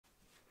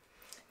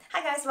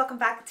Hi guys, welcome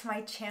back to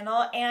my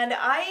channel, and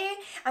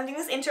I'm doing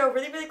this intro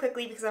really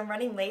quickly because I'm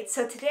running late.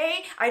 So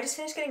today I just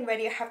finished getting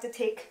ready. I have to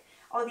take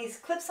all these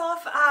clips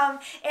off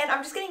and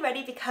I'm just getting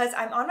ready because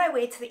I'm on my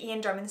way to the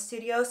Ian Drummond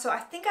studio. So I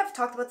think I've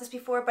talked about this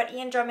before, but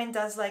Ian Drummond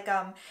does like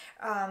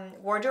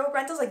wardrobe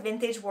rentals, like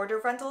vintage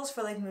wardrobe rentals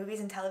for like movies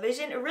and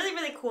television.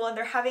 Really cool, and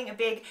they're having a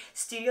big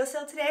studio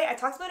sale today. I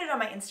talked about it on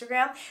my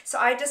Instagram, so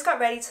I just got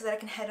ready so that I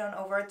can head on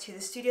over to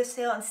the studio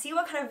sale and see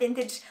what kind of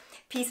vintage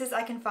pieces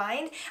I can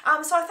find.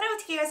 So I thought I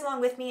would take you guys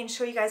along with me and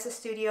show you guys the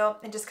studio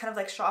and just kind of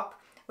like shop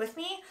with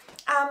me.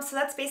 So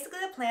that's basically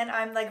the plan.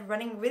 I'm like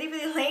running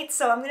really late,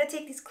 so I'm gonna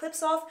take these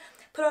clips off,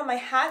 put on my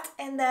hat,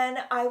 and then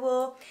I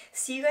will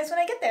see you guys when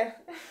I get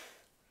there.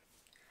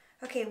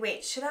 Okay,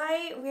 wait, should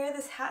I wear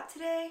this hat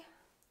today?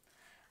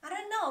 I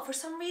don't know, for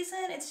some reason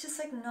it's just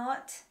like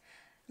not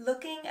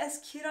looking as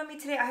cute on me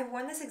today. I have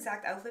worn this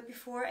exact outfit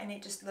before and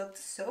it just looked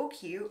so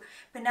cute,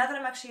 but now that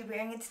I'm actually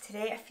wearing it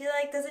today, I feel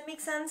like, does it make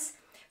sense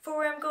for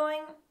where I'm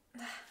going?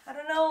 I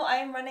don't know,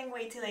 I'm running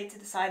way too late to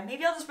decide.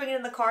 Maybe I'll just bring it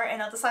in the car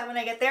and I'll decide when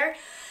I get there.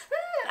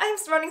 I'm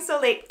running so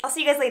late. I'll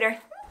see you guys later.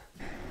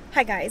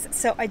 Hi guys,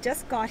 so I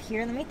just got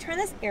here. Let me turn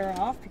this air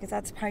off because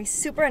that's probably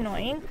super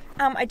annoying.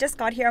 I just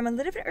got here. I'm a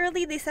little bit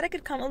early. They said I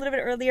could come a little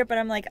bit earlier, but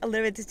I'm like a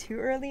little bit too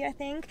early, I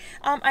think.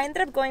 I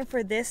ended up going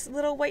for this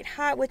little white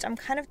hat, which I'm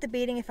kind of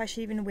debating if I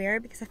should even wear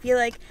because I feel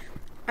like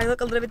I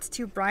look a little bit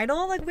too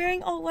bridal, like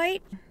wearing all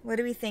white. What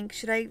do we think?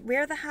 Should I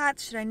wear the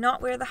hat? Should I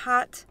not wear the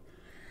hat?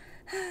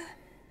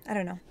 I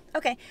don't know.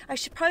 Okay, I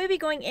should probably be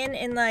going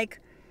in like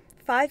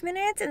 5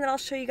 minutes, and then I'll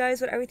show you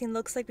guys what everything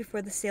looks like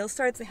before the sale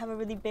starts. They have a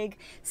really big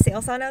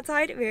sale sign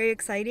outside. Very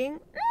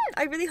exciting.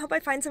 I really hope I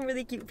find some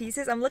really cute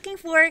pieces. I'm looking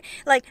for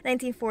like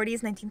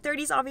 1940s,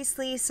 1930s,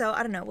 obviously. So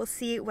I don't know. We'll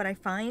see what I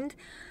find.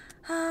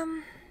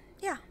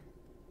 Yeah.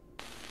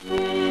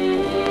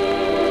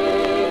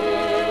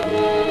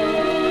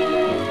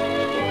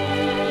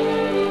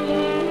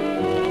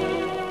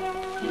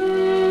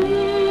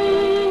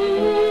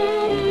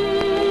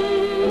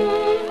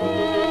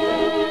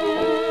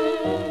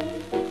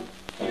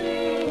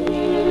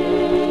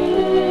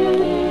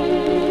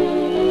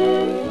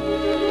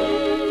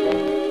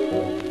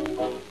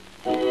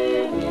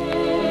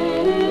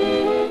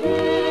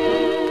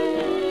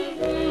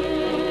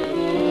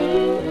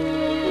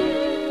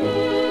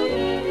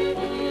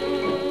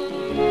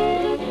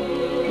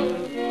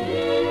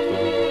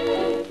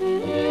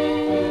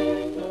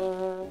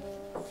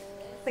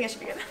 I think I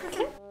should be good.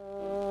 Okay.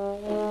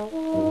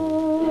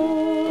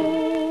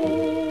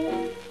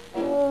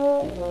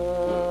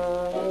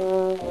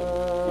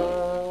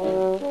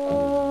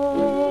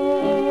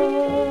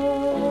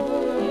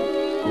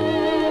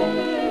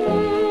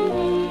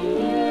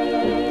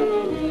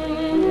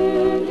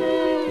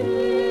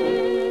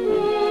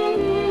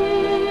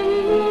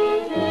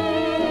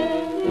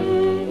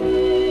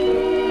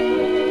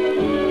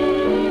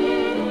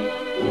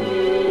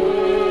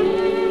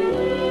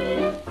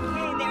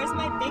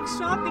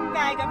 Shopping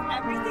bag of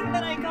everything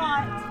that I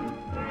got.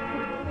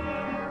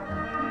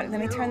 Let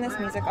me turn this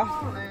music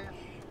off.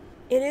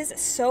 It is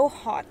so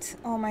hot.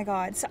 Oh my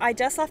god. So I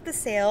just left the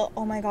sale.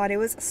 Oh my god, it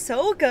was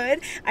so good.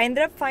 I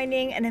ended up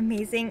finding an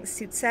amazing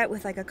suit set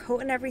with like a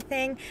coat and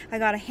everything. I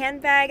got a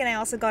handbag and I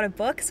also got a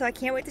book, so I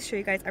can't wait to show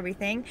you guys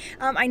everything.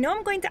 I know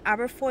I'm going to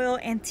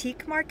Aberfoyle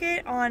Antique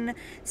Market on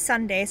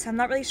Sunday, so I'm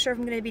not really sure if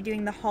I'm going to be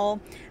doing the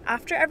haul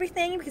after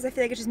everything because I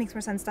feel like it just makes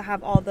more sense to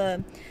have all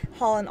the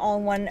haul in all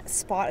in one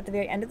spot at the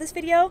very end of this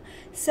video.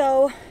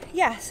 So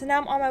yeah, so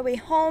now I'm on my way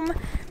home.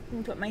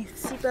 I'm gonna put my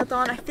seatbelt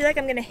on. I feel like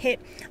I'm gonna hit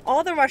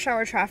all the rush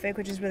hour traffic,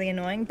 which is really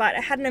annoying, but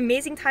I had an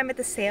amazing time at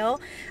the sale.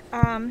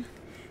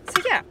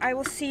 So yeah, I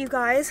will see you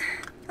guys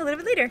a little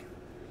bit later.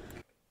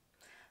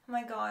 Oh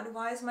my god,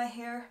 why is my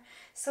hair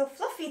so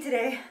fluffy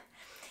today?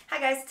 Hi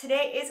guys,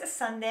 today is a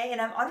Sunday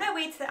and I'm on my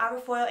way to the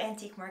Aberfoyle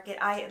Antique Market.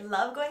 I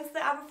love going to the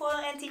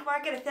Aberfoyle Antique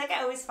Market. I feel like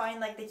I always find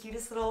like the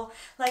cutest little,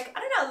 like, I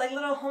don't know, like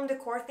little home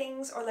decor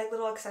things or like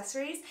little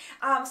accessories.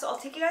 So I'll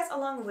take you guys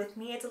along with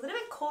me. It's a little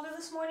bit colder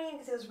this morning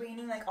because it was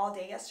raining like all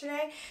day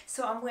yesterday.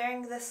 So I'm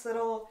wearing this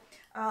little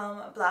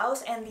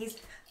blouse and these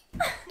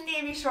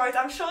navy shorts.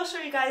 I'm sure I'll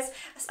show you guys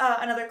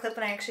another clip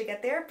when I actually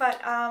get there.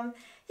 But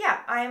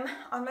yeah, I'm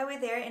on my way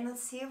there and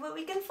let's see what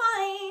we can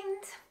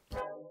find.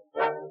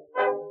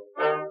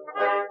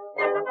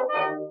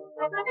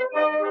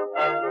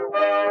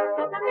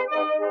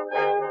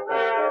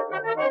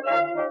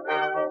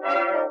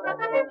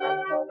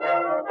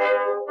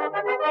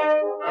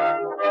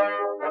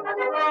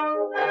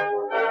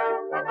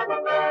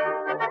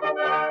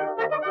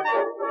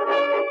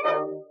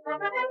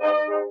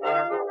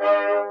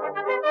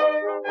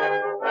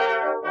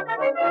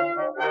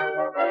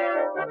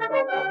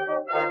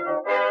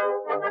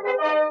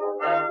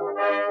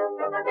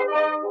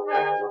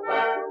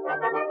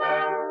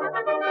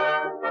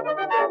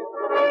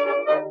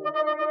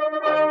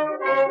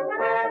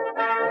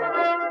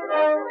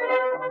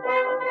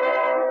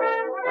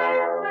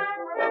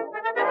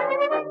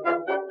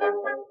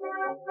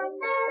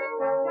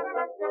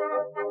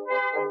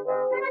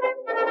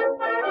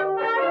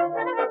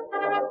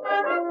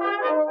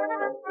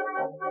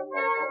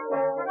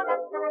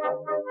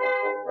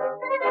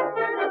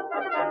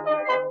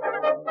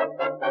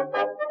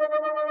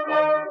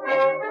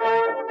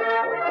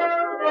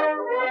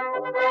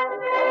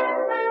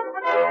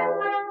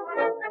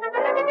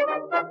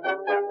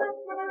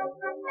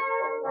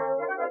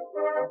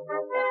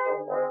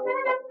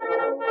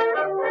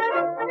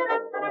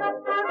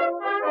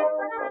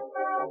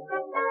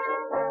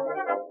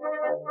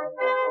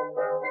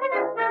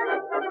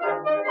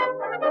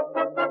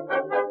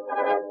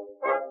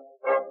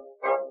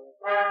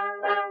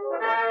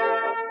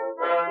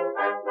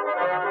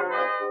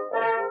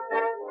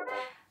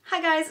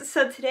 guys,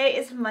 so today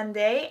is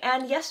Monday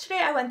and yesterday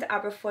I went to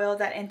Aberfoyle,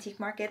 that antique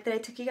market that I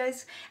took you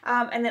guys,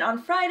 and then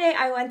on Friday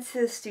I went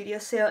to the studio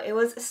sale. It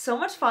was so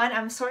much fun.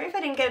 I'm sorry if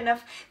I didn't get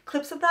enough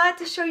clips of that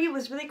to show you. It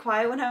was really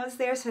quiet when I was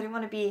there, so I didn't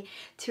want to be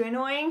too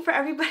annoying for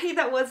everybody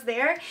that was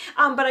there,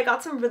 but I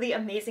got some really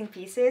amazing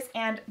pieces.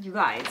 And you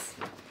guys,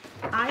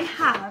 I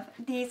have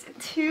these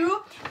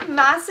two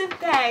massive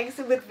bags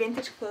with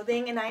vintage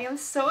clothing and I am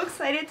so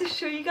excited to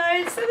show you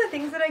guys the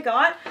things that I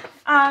got.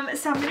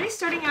 So I'm going to be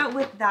starting out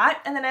with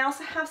that, and then I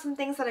also have some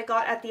things that I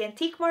got at the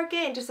antique market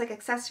and just like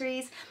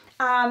accessories.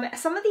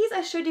 Some of these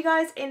I showed you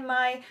guys in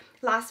my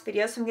last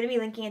video, so I'm going to be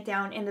linking it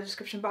down in the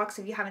description box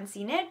if you haven't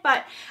seen it.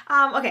 But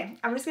okay,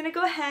 I'm just going to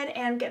go ahead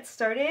and get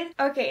started.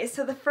 Okay,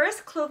 so the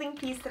first clothing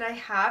piece that I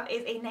have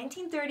is a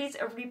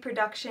 1930s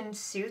reproduction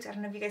suit. I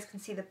don't know if you guys can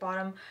see the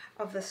bottom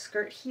of the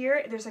skirt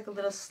here. There's like a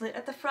little slit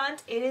at the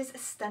front. It is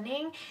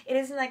stunning. It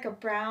is in like a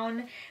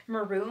brown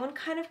maroon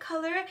kind of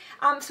color.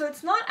 So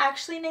it's not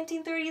actually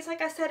 1930s,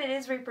 like I said, it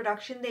is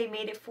reproduction. They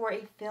made it for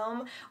a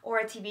film or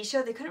a TV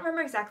show. They couldn't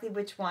remember exactly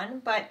which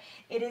one, but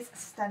it is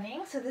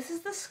stunning. So this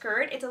is the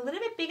skirt. It's a little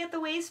bit big at the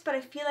waist, but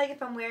I feel like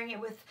if I'm wearing it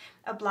with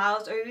a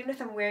blouse or even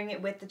if I'm wearing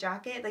it with the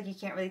jacket, like you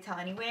can't really tell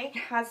anyway. It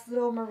has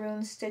little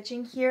maroon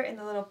stitching here in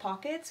the little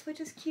pockets, which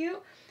is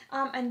cute.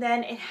 And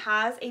then it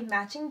has a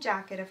matching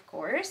jacket, of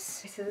course.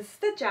 So this is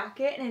the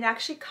jacket, and it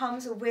actually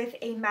comes with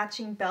a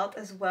matching belt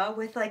as well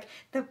with like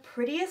the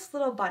prettiest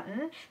little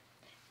button.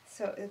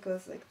 So it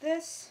goes like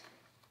this.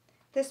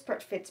 This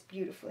part fits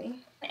beautifully.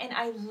 And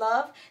I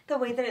love the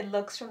way that it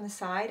looks from the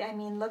side. I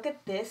mean, look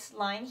at this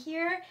line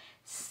here.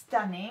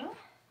 Stunning.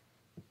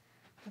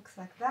 Looks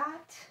like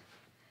that.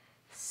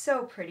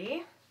 So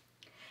pretty.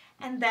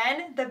 And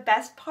then the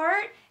best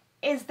part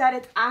is that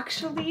it's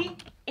actually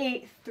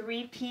a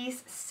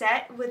three-piece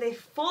set with a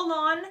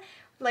full-on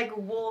like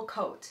wool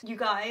coat. You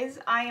guys,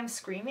 I am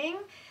screaming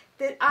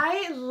that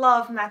I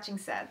love matching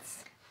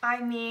sets.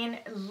 I mean,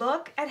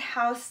 look at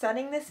how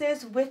stunning this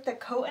is with the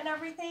coat and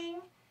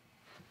everything.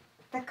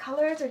 The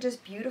colors are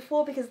just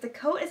beautiful because the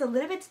coat is a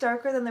little bit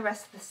darker than the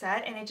rest of the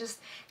set, and it just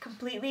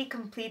completely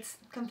completes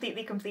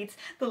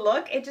the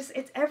look.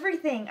 It's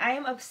everything. I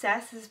am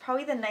obsessed. This is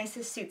probably the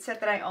nicest suit set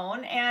that I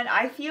own, and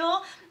I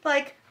feel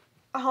like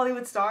a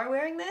Hollywood star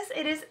wearing this.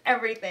 It is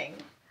everything.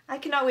 I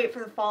cannot wait for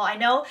the fall. I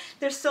know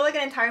there's still like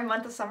an entire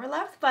month of summer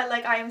left, but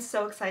like I am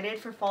so excited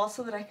for fall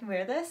so that I can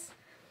wear this.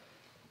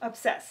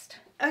 Obsessed.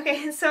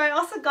 Okay, so I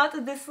also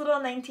got this little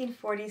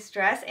 1940s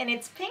dress, and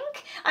it's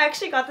pink. I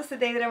actually got this the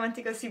day that I went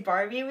to go see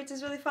Barbie, which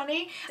is really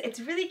funny. It's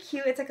really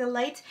cute. It's like a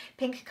light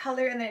pink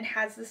color, and then it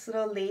has this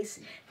little lace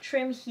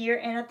trim here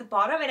and at the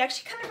bottom. It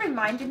actually kind of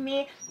reminded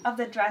me of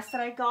the dress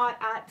that I got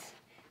at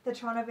the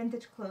Toronto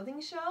Vintage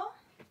Clothing Show.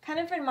 Kind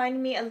of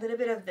reminded me a little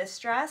bit of this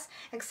dress,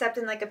 except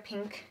in like a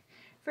pink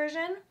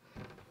version.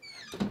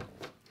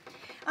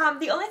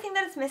 The only thing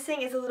that it's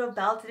missing is a little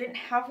belt. I didn't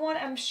have one.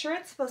 I'm sure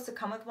it's supposed to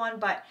come with one,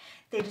 but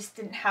they just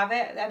didn't have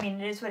it. I mean,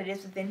 it is what it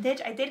is with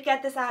vintage. I did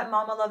get this at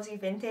Mama Loves You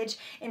Vintage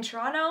in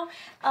Toronto.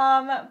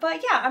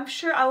 But yeah, I'm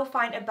sure I will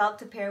find a belt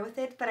to pair with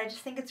it, but I just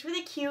think it's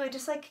really cute. It's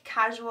just like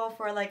casual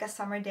for like a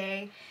summer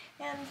day.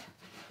 And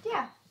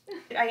yeah.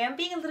 I am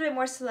being a little bit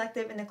more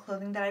selective in the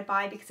clothing that I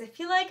buy because I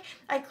feel like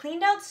I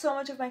cleaned out so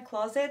much of my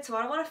closet, so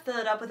I don't want to fill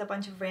it up with a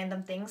bunch of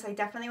random things. I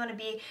definitely want to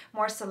be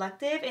more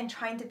selective in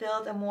trying to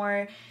build a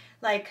more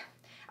like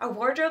a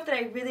wardrobe that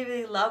I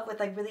really love with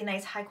like really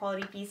nice high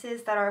quality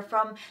pieces that are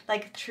from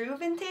like true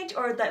vintage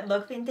or that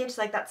look vintage,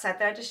 like that set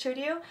that I just showed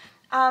you.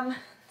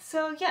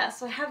 So yeah,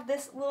 so I have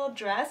this little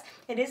dress.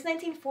 It is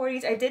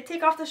 1940s. I did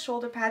take off the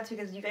shoulder pads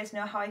because you guys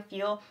know how I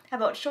feel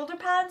about shoulder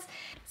pads.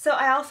 So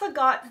I also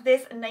got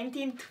this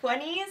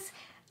 1920s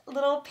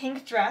little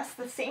pink dress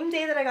the same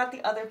day that I got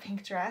the other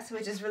pink dress,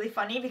 which is really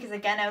funny because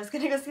again I was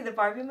gonna go see the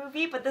Barbie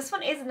movie, but this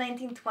one is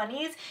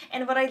 1920s,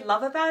 and what I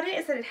love about it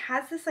is that it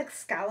has this like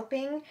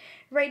scalloping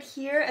right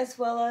here as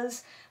well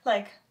as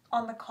like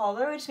on the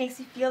collar, which makes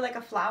me feel like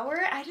a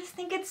flower. I just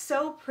think it's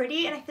so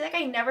pretty, and I feel like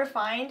I never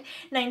find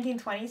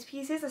 1920s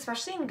pieces,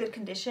 especially in good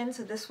condition,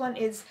 so this one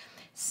is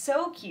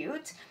so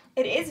cute.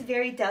 It is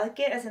very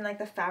delicate, as in like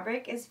the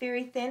fabric is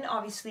very thin,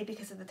 obviously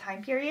because of the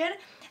time period.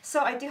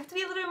 So I do have to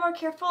be a little bit more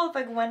careful of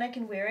like when I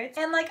can wear it.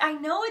 And like I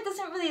know it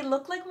doesn't really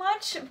look like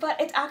much, but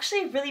it's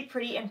actually really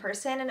pretty in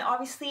person. And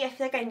obviously I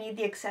feel like I need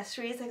the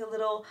accessories, like a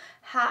little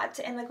hat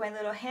and like my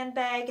little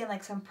handbag and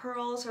like some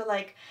pearls, or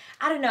like,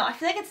 I don't know. I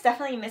feel like it's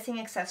definitely missing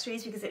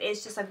accessories because it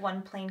is just like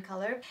one plain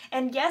color.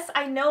 And yes,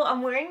 I know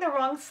I'm wearing the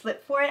wrong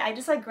slip for it. I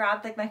just like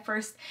grabbed like my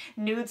first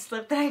nude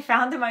slip that I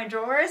found in my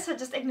drawer. So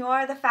just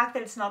ignore the fact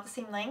that it's not the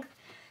same length.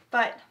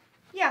 But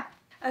yeah.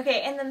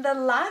 Okay, and then the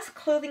last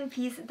clothing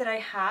piece that I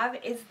have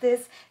is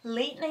this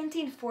late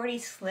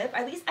 1940s slip.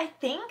 At least I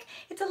think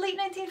it's a late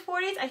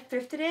 1940s. I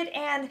thrifted it,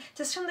 and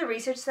just from the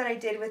research that I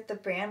did with the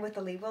brand, with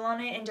the label on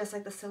it, and just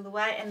like the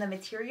silhouette and the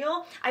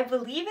material, I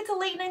believe it's a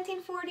late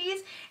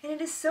 1940s, and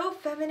it is so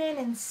feminine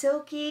and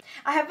silky.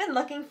 I have been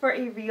looking for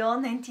a real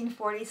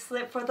 1940s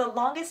slip for the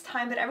longest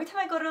time, but every time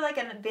I go to like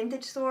a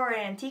vintage store or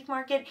an antique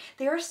market,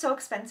 they are so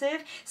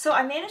expensive. So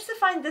I managed to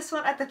find this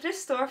one at the thrift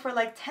store for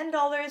like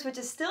 $10, which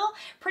is still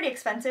pretty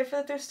expensive for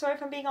the thrift store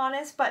if I'm being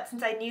honest, but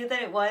since I knew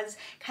that it was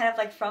kind of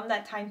like from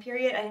that time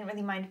period, I didn't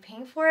really mind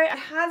paying for it. It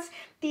has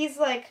these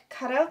like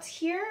cutouts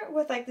here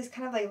with like these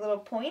kind of like little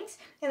points,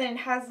 and then it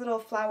has little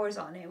flowers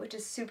on it, which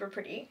is super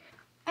pretty.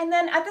 And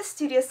then at the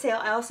studio sale,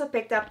 I also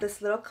picked up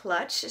this little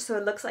clutch. So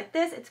it looks like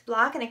this. It's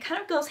black, and it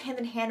kind of goes hand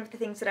in hand with the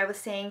things that I was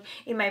saying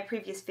in my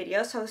previous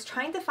video. So I was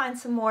trying to find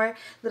some more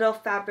little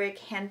fabric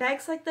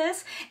handbags like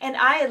this, and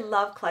I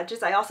love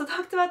clutches. I also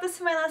talked about this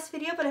in my last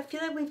video, but I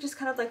feel like we've just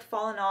kind of like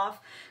fallen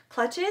off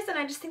clutches, and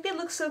I just think they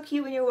look so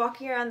cute when you're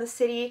walking around the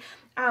city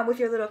with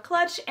your little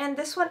clutch. And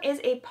this one is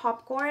a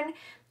popcorn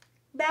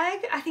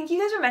bag. I think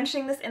you guys were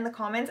mentioning this in the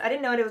comments. I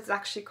didn't know what it was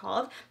actually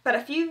called, but a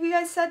few of you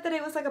guys said that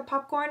it was like a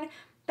popcorn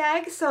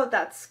bag, so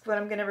that's what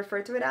I'm gonna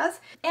refer to it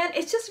as. And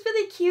it's just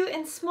really cute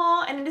and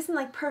small, and it is in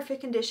like perfect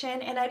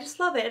condition, and I just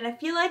love it. And I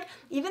feel like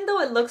even though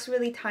it looks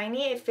really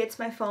tiny, it fits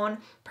my phone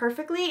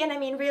perfectly. And I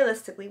mean,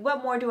 realistically,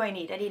 what more do I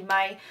need? I need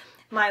my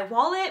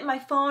wallet, my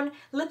phone,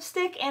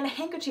 lipstick, and a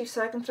handkerchief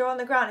so I can throw on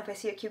the ground if I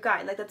see a cute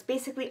guy. Like, that's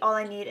basically all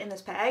I need in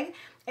this bag,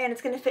 and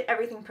it's gonna fit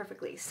everything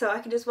perfectly. So I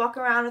can just walk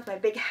around with my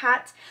big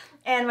hat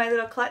and my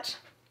little clutch.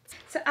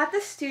 So at the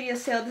studio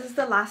sale, this is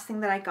the last thing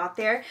that I got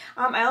there.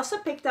 I also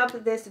picked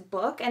up this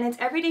book, and it's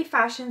Everyday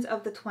Fashions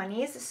of the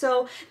 20s.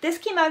 So this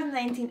came out in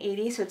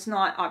 1980, so it's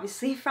not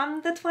obviously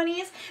from the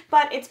 20s,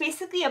 but it's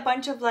basically a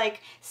bunch of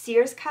like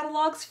Sears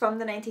catalogs from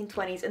the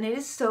 1920s, and it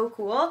is so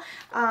cool.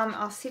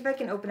 I'll see if I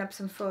can open up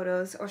some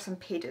photos or some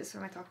pages.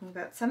 What am I talking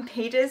about? Some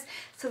pages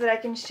so that I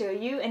can show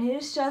you, and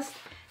it is just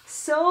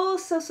so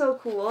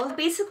cool.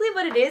 Basically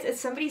what it is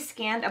somebody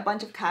scanned a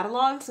bunch of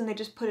catalogs and they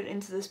just put it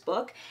into this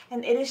book,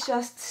 and it is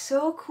just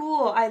so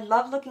cool. I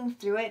love looking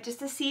through it just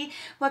to see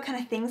what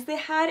kind of things they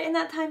had in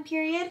that time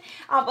period.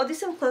 I'll do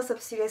some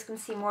close-ups so you guys can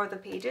see more of the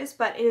pages,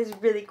 but it is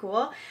really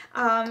cool.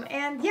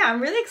 And yeah,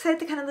 I'm really excited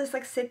to kind of just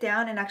like sit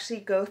down and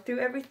actually go through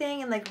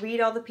everything and like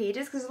read all the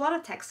pages, because there's a lot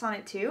of text on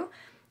it too.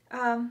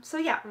 So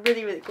yeah,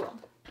 really cool.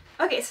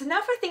 Okay, so now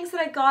for things that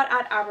I got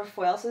at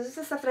Aberfoyle. So this is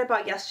the stuff that I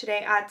bought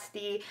yesterday at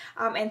the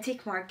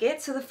antique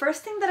market. So the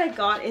first thing that I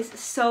got is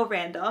so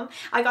random.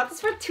 I got this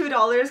for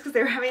 $2 because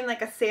they were having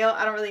like a sale.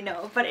 I don't really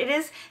know, but it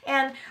is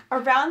an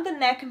around the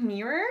neck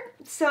mirror.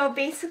 So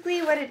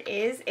basically what it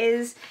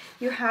is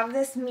you have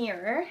this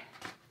mirror,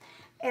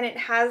 and it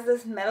has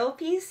this metal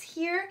piece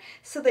here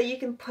so that you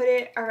can put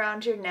it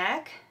around your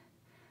neck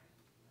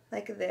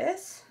like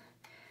this.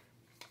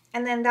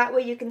 And then that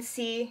way you can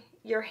see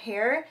your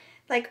hair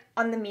like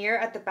on the mirror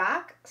at the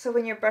back, so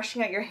when you're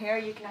brushing out your hair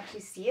you can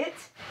actually see it.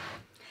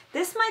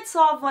 This might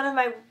solve one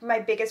of my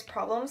biggest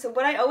problems.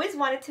 What I always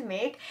wanted to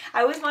make,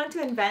 I always wanted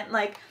to invent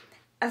like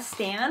a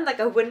stand, like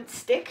a wooden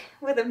stick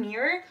with a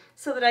mirror,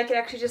 so that I could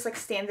actually just like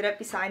stand it up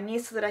beside me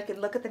so that I could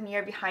look at the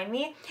mirror behind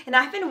me. And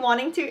I've been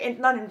wanting to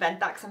not invent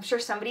that, because I'm sure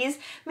somebody's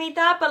made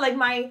that, but like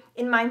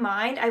in my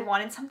mind I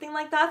wanted something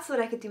like that so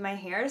that I could do my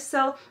hair.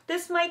 So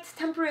this might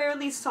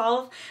temporarily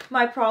solve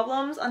my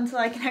problems until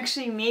I can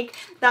actually make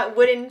that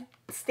wooden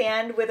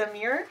stand with a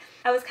mirror.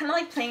 I was kind of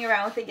like playing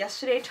around with it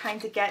yesterday, trying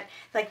to get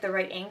like the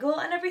right angle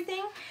and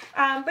everything.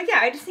 But yeah,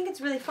 I just think it's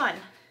really fun.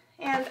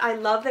 And I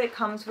love that it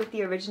comes with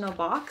the original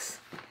box,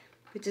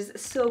 which is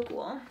so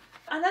cool.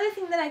 Another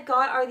thing that I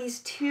got are these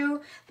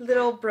two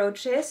little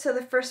brooches. So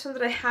the first one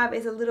that I have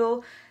is a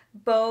little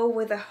bow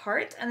with a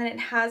heart, and then it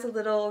has a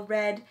little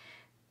red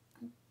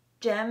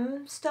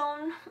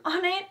gemstone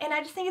on it, and I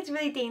just think it's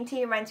really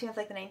dainty. It reminds me of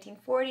like the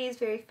 1940s,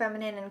 very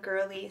feminine and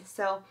girly.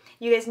 So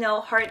you guys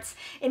know hearts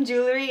in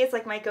jewelry is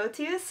like my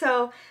go-to,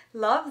 so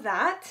love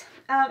that.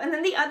 And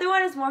then the other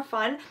one is more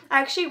fun. I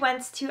actually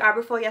went to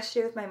Aberfoyle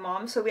yesterday with my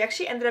mom, so we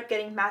actually ended up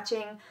getting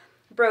matching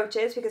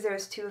brooches because there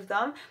was two of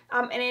them,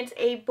 and it's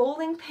a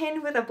bowling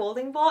pin with a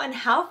bowling ball. And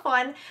how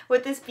fun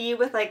would this be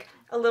with like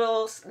a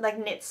little like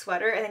knit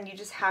sweater, and then you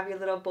just have your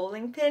little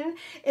bowling pin.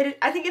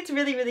 I think it's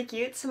really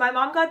cute. So my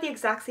mom got the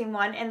exact same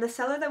one, and the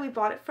seller that we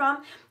bought it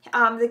from,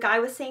 the guy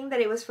was saying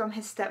that it was from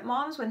his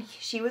stepmom's when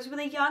she was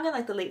really young in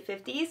like the late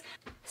 50s.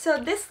 So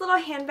this little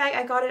handbag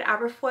I got at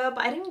Aberfoyle,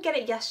 but I didn't get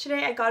it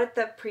yesterday. I got it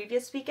the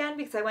previous weekend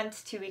because I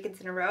went 2 weekends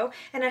in a row,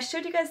 and I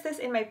showed you guys this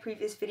in my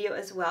previous video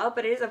as well.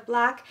 But it is a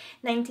black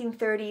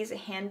 1930s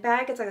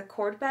handbag. It's like a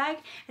cord bag,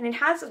 and it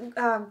has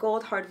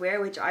gold hardware,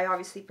 which I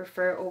obviously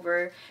prefer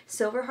over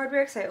silver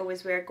hardware because I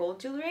always wear gold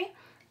jewelry.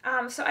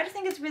 So I just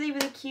think it's really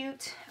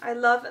cute. I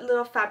love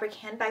little fabric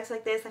handbags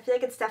like this. I feel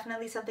like it's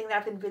definitely something that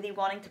I've been really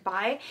wanting to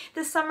buy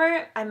this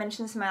summer. I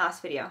mentioned this in my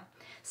last video.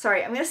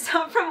 Sorry, I'm gonna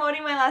stop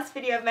promoting my last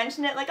video. I've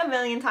mentioned it like a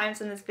million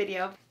times in this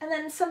video. And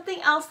then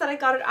something else that I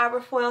got at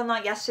Aberfoyle,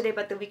 not yesterday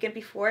but the weekend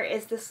before,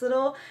 is this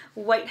little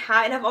white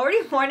hat, and I've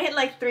already worn it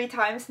like 3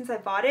 times since I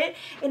bought it,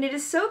 and it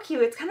is so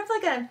cute. It's kind of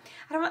like a,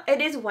 I don't know,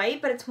 it is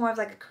white but it's more of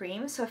like a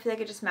cream, so I feel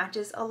like it just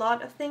matches a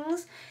lot of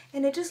things,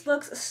 and it just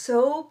looks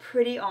so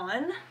pretty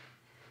on,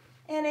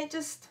 and it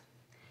just,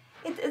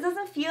 it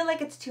doesn't feel like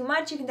it's too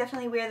much. You can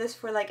definitely wear this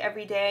for like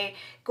every day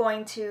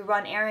going to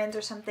run errands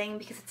or something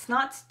because it's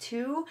not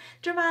too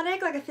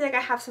dramatic. Like I feel like I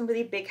have some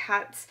really big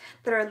hats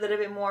that are a little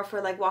bit more for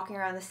like walking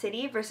around the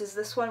city versus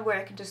this one where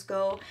I can just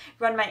go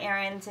run my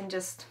errands and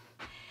just,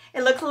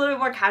 it looks a little bit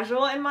more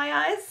casual in my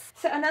eyes.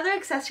 So another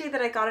accessory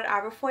that I got at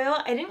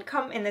Aberfoyle, I didn't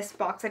come in this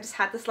box, I just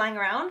had this lying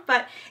around,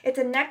 but it's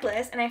a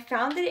necklace, and I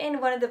found it in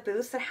one of the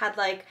booths that had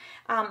like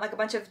a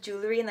bunch of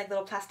jewelry in like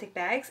little plastic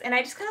bags, and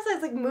I just kind of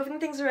was like moving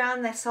things around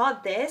and I saw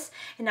this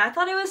and I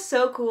thought it was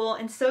so cool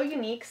and so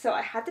unique, so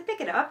I had to pick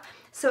it up.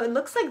 So it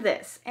looks like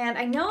this, and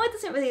I know it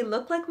doesn't really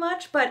look like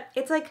much, but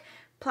it's like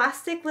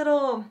plastic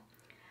little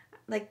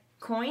like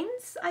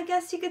coins, I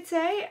guess you could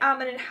say,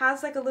 and it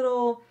has like a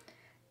little,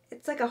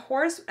 it's like a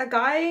horse, a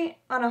guy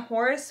on a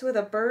horse with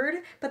a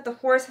bird, but the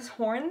horse has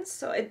horns,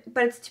 so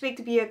but it's too big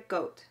to be a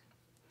goat.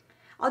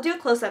 I'll do a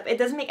close-up. It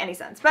doesn't make any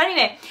sense. But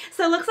anyway,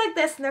 so it looks like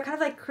this, and they're kind of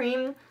like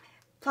cream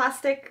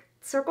plastic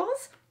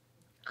circles.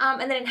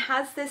 And then it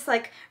has this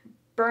like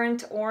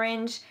burnt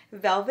orange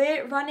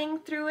velvet running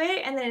through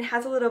it, and then it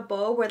has a little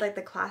bow where like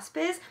the clasp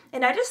is.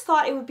 And I just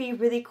thought it would be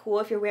really cool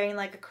if you're wearing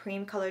like a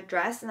cream colored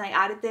dress, and I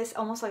added this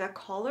almost like a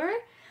collar.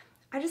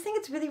 I just think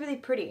it's really, really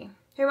pretty.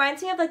 It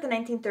reminds me of like the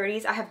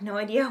 1930s. I have no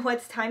idea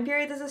what time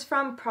period this is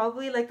from,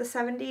 probably like the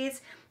 70s,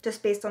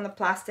 just based on the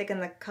plastic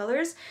and the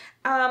colors.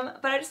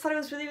 But I just thought it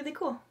was really, really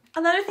cool.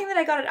 Another thing that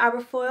I got at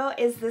Aberfoyle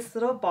is this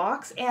little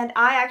box, and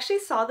I actually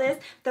saw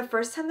this the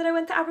first time that I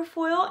went to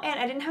Aberfoyle, and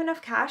I didn't have enough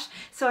cash,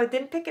 so I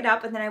didn't pick it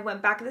up, and then I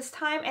went back this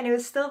time and it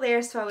was still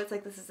there, so I was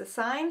like, this is a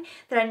sign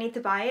that I need to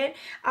buy it.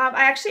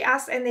 I actually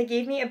asked and they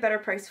gave me a better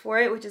price for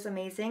it, which is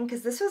amazing,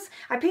 because this was,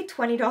 I paid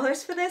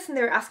 $20 for this and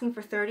they were asking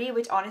for $30,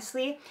 which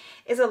honestly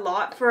is a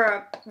lot for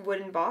a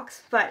wooden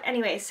box. But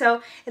anyway,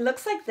 so it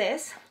looks like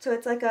this. So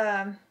it's like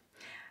a,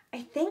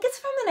 I think it's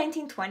from the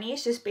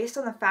 1920s, just based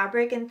on the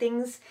fabric and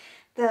things.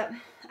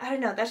 I don't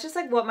know, that's just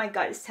like what my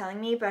gut is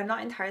telling me, but I'm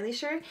not entirely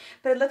sure.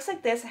 But it looks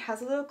like this. It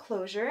has a little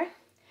closure,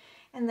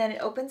 and then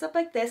it opens up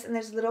like this, and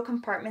there's little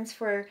compartments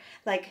for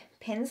like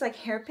pins, like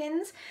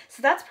hairpins.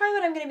 So that's probably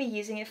what I'm going to be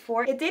using it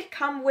for. It did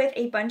come with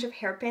a bunch of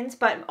hairpins,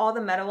 but all the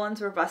metal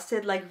ones were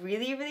rusted, like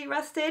really, really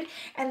rusted.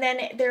 And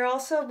then there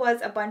also was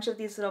a bunch of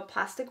these little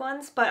plastic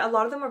ones, but a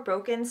lot of them were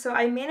broken. So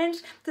I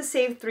managed to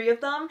save 3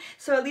 of them.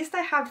 So at least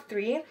I have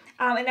 3.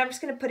 And I'm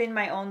just going to put in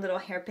my own little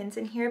hairpins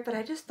in here. But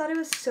I just thought it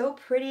was so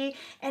pretty,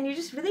 and you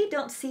just really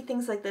don't see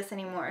things like this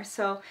anymore.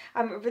 So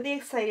I'm really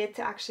excited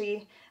to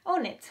actually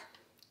own it.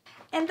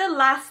 And the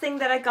last thing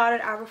that I got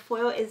at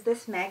Aberfoyle is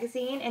this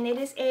magazine, and it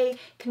is a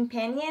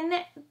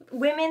companion,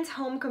 women's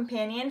home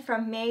companion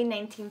from May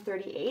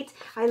 1938.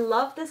 I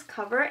love this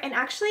cover, and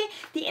actually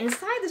the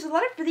inside, there's a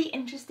lot of really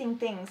interesting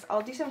things.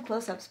 I'll do some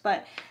close-ups,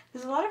 but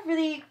there's a lot of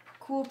really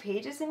cool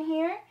pages in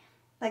here.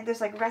 Like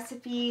there's like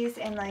recipes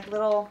and like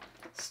little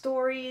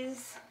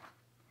stories.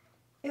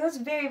 It was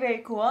very, very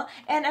cool,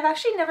 and I've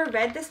actually never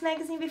read this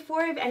magazine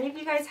before. If any of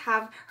you guys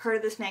have heard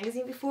of this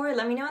magazine before,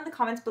 let me know in the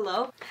comments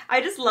below. I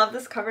just love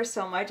this cover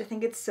so much. I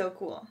think it's so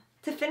cool.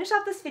 To finish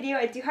off this video,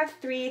 I do have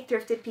 3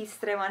 thrifted pieces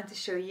that I wanted to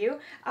show you.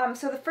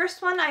 So the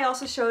first one I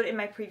also showed in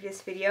my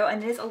previous video,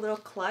 and it is a little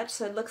clutch.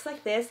 So it looks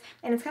like this,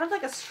 and it's kind of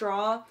like a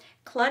straw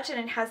clutch, and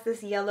it has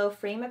this yellow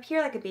frame up here,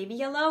 like a baby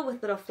yellow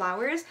with little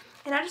flowers.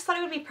 And I just thought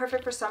it would be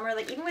perfect for summer.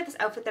 Like even with this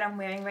outfit that I'm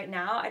wearing right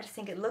now, I just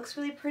think it looks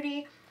really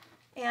pretty.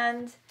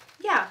 And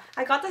yeah,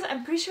 I got this,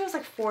 I'm pretty sure it was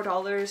like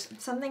 $4,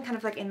 something kind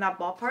of like in that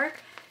ballpark.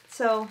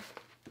 So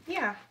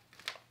yeah,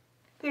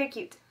 very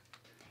cute.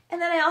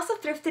 And then I also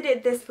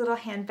thrifted this little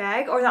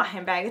handbag, or not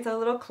handbag, it's a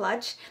little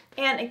clutch.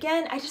 And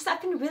again,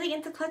 I've been really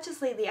into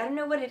clutches lately. I don't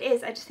know what it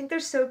is. I just think they're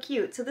so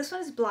cute. So this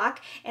one is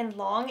black and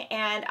long,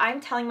 and I'm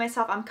telling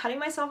myself, I'm cutting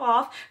myself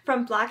off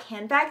from black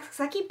handbags because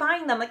I keep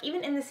buying them. Like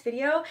even in this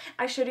video,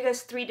 I showed you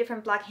guys 3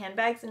 different black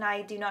handbags, and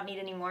I do not need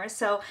any more.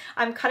 So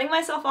I'm cutting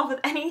myself off with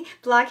any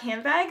black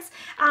handbags.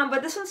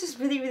 But this one's just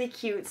really, really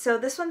cute. So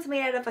this one's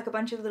made out of like a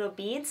bunch of little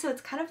beads. So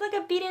it's kind of like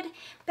a beaded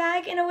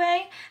bag in a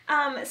way.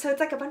 So it's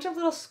like a bunch of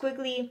little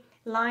squiggly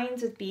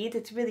lines with beads.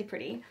 It's really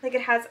pretty. Like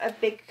it has a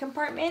big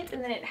compartment,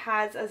 and then it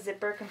has a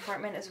zipper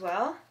compartment as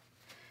well,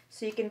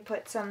 so you can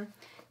put some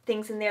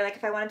things in there. Like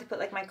if I wanted to put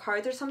like my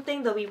cards or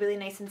something, they'll be really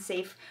nice and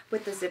safe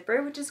with the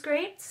zipper, which is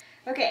great.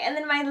 Okay, and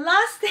then my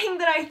last thing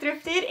that I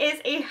thrifted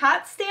is a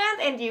hat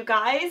stand. And you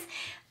guys,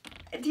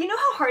 do you know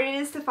how hard it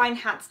is to find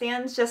hat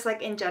stands just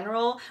like in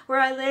general where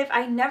I live?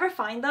 I never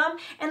find them,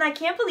 and I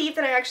can't believe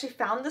that I actually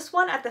found this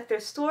one at the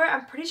thrift store.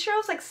 I'm pretty sure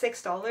it was like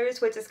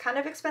 $6, which is kind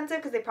of expensive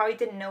because they probably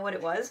didn't know what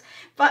it was,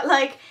 but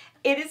like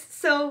it is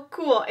so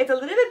cool. It's a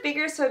little bit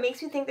bigger, so it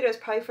makes me think that it was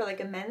probably for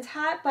like a men's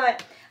hat,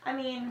 but I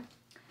mean,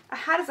 a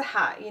hat is a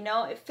hat, you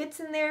know? It fits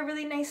in there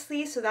really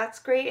nicely, so that's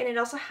great. And it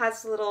also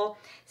has little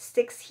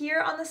sticks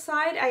here on the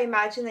side. I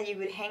imagine that you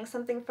would hang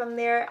something from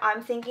there.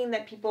 I'm thinking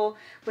that people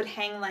would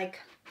hang like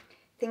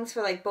things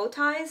for like bow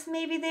ties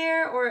maybe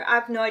there, or I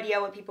have no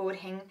idea what people would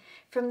hang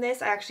from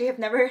this. I actually have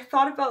never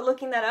thought about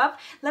looking that up.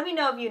 Let me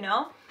know if you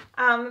know.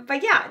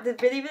 But yeah, they're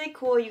really, really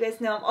cool. You guys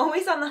know I'm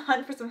always on the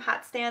hunt for some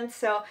hat stands,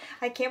 so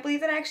I can't believe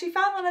that I actually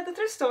found one at the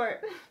thrift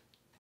store.